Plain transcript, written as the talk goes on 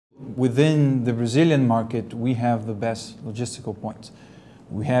within the Brazilian market, we have the best logistical points.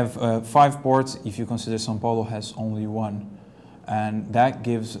 We have 5 ports, if you consider São Paulo has only 1. And that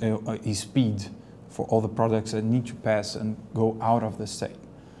gives a speed for all the products that need to pass and go out of the state.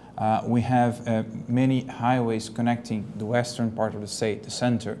 We have many highways connecting the western part of the state, the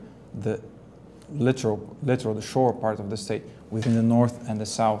center, the the shore part of the state, within the north and the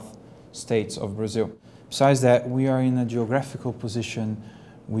south states of Brazil. Besides that, we are in a geographical position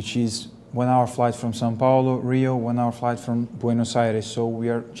which is 1 hour flight from São Paulo, Rio, 1 hour flight from Buenos Aires. So we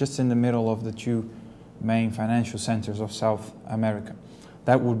are just in the middle of the 2 main financial centers of South America.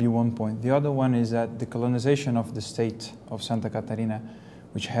 That would be one point. The other one is that the colonization of the state of Santa Catarina,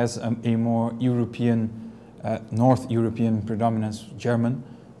 which has a more European, North European predominance, German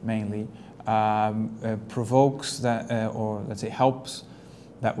mainly, provokes that, or let's say helps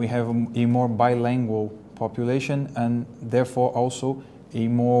that we have a more bilingual population and therefore also a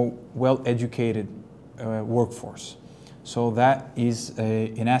more well-educated workforce. So that is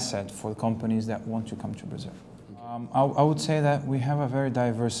an asset for companies that want to come to Brazil. I would say that we have a very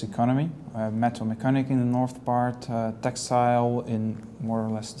diverse economy, metal mechanic in the north part, textile in more or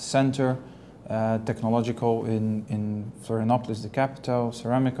less the center, technological in Florianopolis, the capital,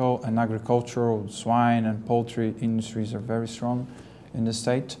 ceramical and agricultural, swine and poultry industries are very strong in the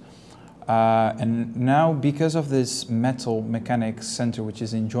state. And now, because of this metal mechanics center, which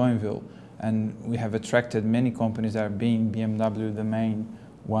is in Joinville, and we have attracted many companies that are being BMW the main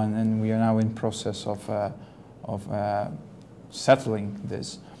one, and we are now in process of settling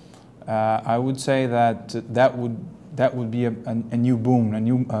this. I would say that that would be a new boom,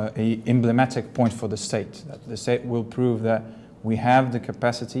 a emblematic point for the state. That the state will prove that we have the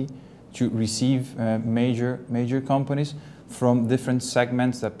capacity to receive major companies from different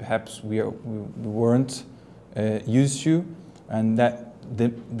segments that perhaps we weren't used to, and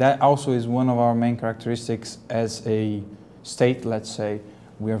that also is one of our main characteristics as a state. Let's say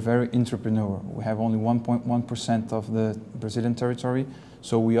we are very entrepreneurial. We have only 1.1% of the Brazilian territory,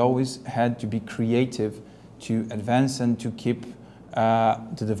 so we always had to be creative to advance and to keep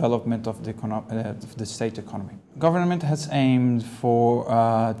the development of the state economy. Government has aimed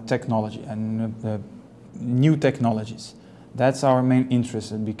for technology and new technologies. That's our main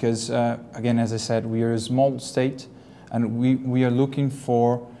interest, because again, as I said, we are a small state and we are looking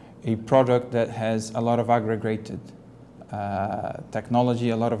for a product that has a lot of aggregated technology,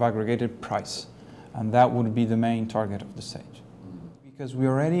 a lot of aggregated price, and that would be the main target of the state. Because we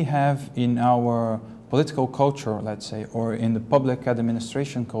already have in our political culture, let's say, or in the public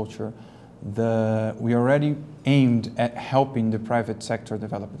administration culture, we already aimed at helping the private sector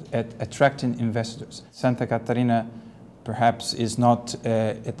develop, at attracting investors. Santa Catarina perhaps is not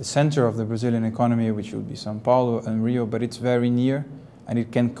at the center of the Brazilian economy, which would be São Paulo and Rio, but it's very near, and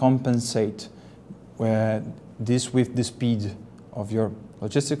it can compensate this with the speed of your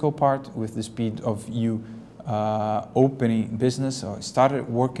logistical part, with the speed of you opening business or started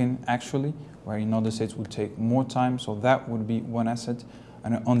working actually, where in other states would take more time. So that would be one asset.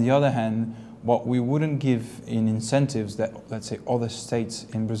 And on the other hand, what we wouldn't give in incentives that, let's say, other states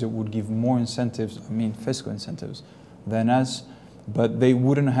in Brazil would give more incentives, I mean fiscal incentives, than us, but they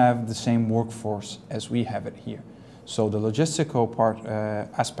wouldn't have the same workforce as we have it here. So the logistical part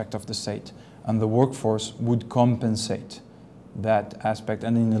aspect of the state and the workforce would compensate that aspect,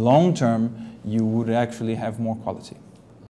 and in the long term you would actually have more quality.